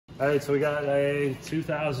All right, so we got a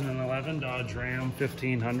 2011 Dodge Ram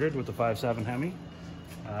 1500 with the 5.7 Hemi.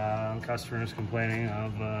 Customers complaining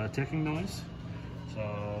of ticking noise.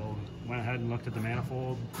 So went ahead and looked at the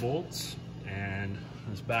manifold bolts, and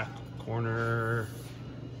this back corner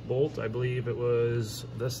bolt, I believe it was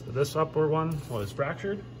this upper one was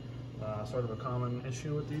fractured. Sort of a common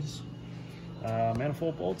issue with these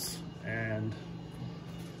manifold bolts, and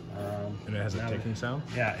it has a ticking sound?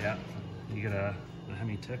 Yeah. You get a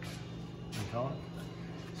Hemi tick, you call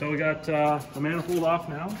it. So we got the manifold off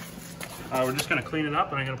now. We're just gonna clean it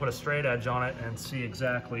up, and I'm gonna put a straight edge on it and see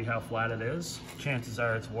exactly how flat it is. Chances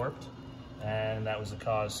are it's warped, and that was the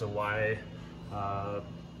cause of why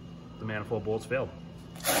the manifold bolts failed.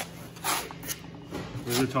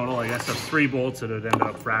 There's a total, I guess, of 3 bolts that had ended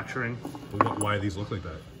up fracturing. Why do these look like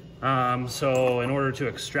that? So in order to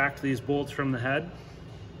extract these bolts from the head,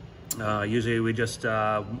 usually we just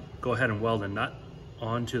go ahead and weld a nut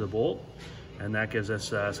onto the bolt, and that gives us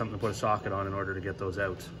something to put a socket on in order to get those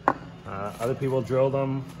out. Other people drill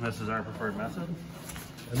them. This is our preferred method.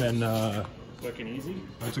 And then quick and easy.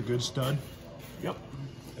 That's a good stud. Yep.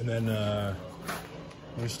 And then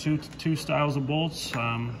there's two styles of bolts.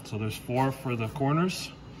 So there's 4 for the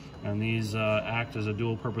corners, and these act as a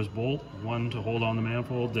dual purpose bolt. One to hold on the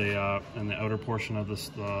manifold, and the outer portion of this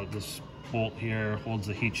bolt here holds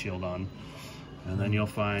the heat shield on. And then you'll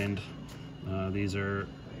find these are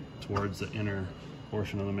towards the inner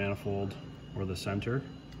portion of the manifold, or the center.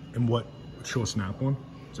 And what, show a snap one?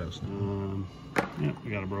 Is that a snap one? Yeah,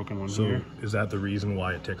 we got a broken one so here. Is that the reason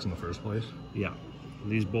why it ticks in the first place? Yeah.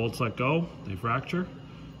 These bolts let go, they fracture,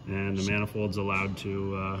 and the manifold's allowed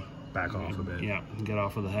to back off a bit. Yeah, get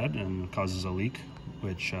off of the head, and causes a leak,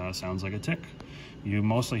 which sounds like a tick. You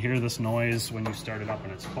mostly hear this noise when you start it up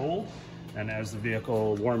and it's cold, and as the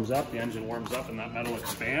vehicle warms up, the engine warms up and that metal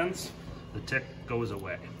expands, the tick goes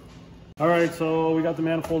away. All right, so we got the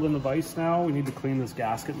manifold in the vise now. We need to clean this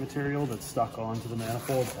gasket material that's stuck onto the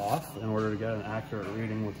manifold off in order to get an accurate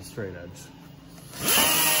reading with the straight edge.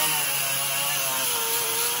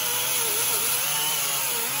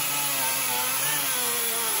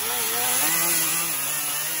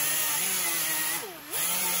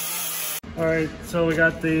 All right, so we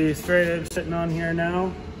got the straight edge sitting on here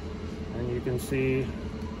now, and you can see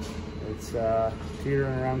it's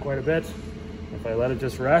teetering around quite a bit. If I let it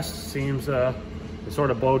just rest, seems it's sort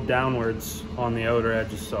of bowed downwards on the outer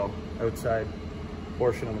edges, so outside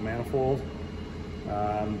portion of the manifold.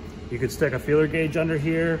 You could stick a feeler gauge under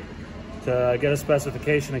here to get a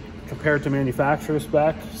specification and compare it to manufacturer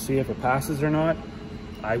spec, see if it passes or not.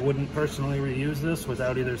 I wouldn't personally reuse this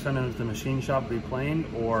without either sending it to the machine shop to be planed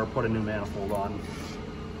or put a new manifold on.